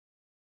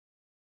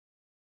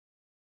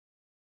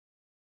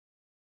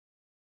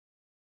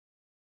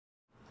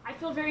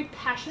feel very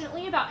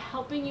passionately about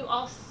helping you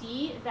all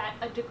see that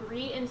a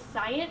degree in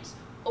science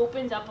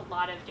opens up a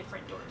lot of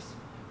different doors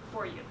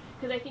for you.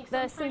 Because I think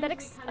the synthetic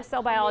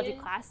cell biology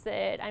class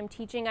that I'm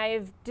teaching,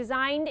 I've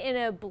designed in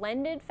a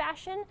blended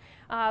fashion,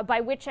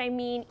 by which I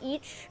mean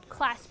each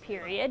class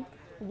period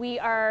we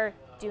are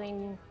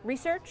doing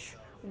research,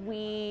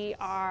 we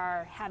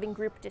are having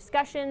group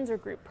discussions or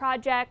group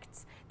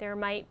projects, there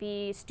might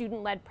be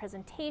student-led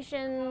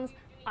presentations,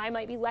 I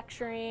might be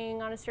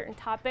lecturing on a certain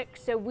topic,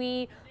 so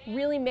we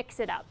really mix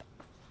it up.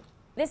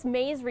 This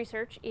maize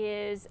research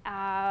is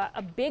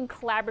a big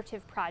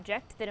collaborative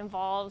project that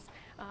involves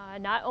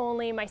not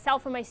only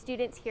myself and my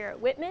students here at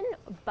Whitman,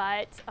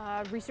 but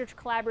research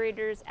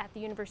collaborators at the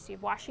University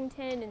of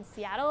Washington in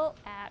Seattle,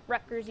 at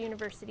Rutgers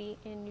University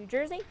in New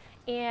Jersey,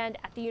 and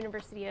at the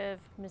University of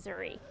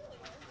Missouri.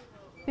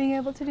 Being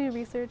able to do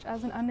research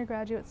as an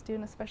undergraduate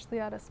student, especially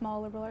at a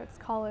small liberal arts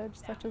college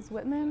such as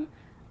Whitman,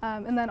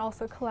 and then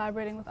also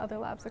collaborating with other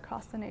labs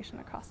across the nation,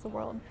 across the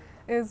world,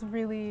 is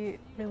really,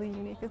 really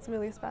unique. It's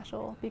really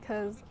special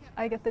because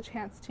I get the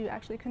chance to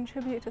actually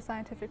contribute to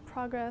scientific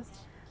progress.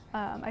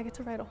 I get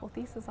to write a whole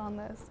thesis on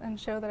this and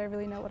show that I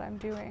really know what I'm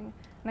doing.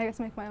 And I get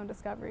to make my own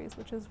discoveries,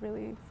 which is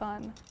really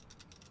fun.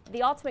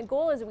 The ultimate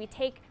goal is that we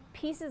take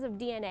pieces of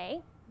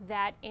DNA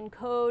that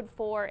encode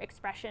for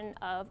expression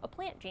of a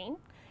plant gene,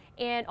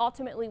 and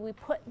ultimately we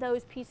put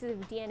those pieces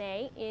of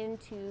DNA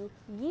into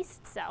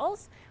yeast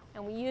cells,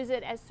 and we use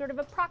it as sort of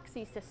a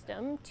proxy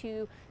system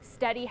to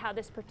study how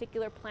this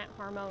particular plant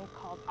hormone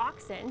called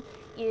auxin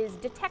is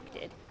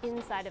detected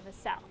inside of a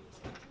cell.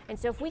 And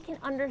so if we can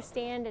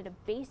understand at a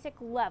basic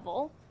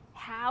level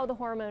how the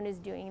hormone is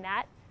doing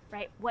that,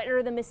 right, what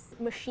are the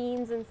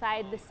machines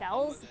inside the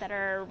cells that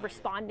are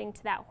responding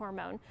to that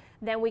hormone,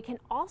 then we can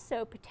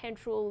also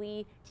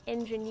potentially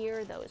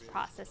engineer those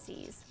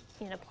processes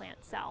in a plant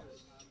cell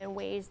in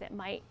ways that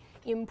might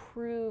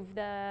improve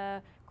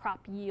the crop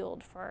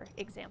yield, for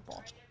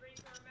example.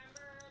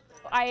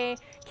 I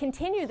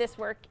continue this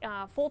work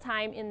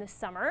full-time in the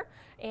summer,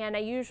 and I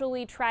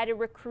usually try to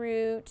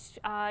recruit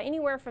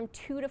anywhere from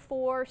 2 to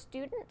 4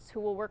 students who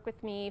will work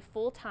with me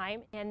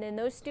full-time, and then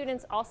those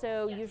students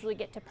also usually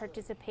get to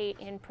participate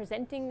in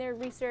presenting their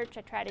research.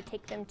 I try to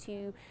take them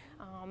to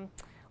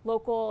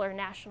local or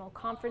national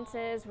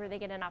conferences where they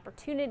get an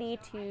opportunity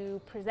to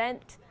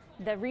present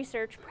the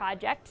research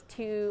project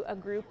to a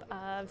group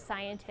of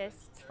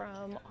scientists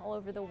from all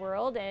over the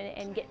world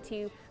and get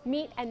to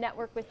meet and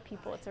network with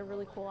people. It's a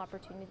really cool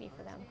opportunity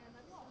for them.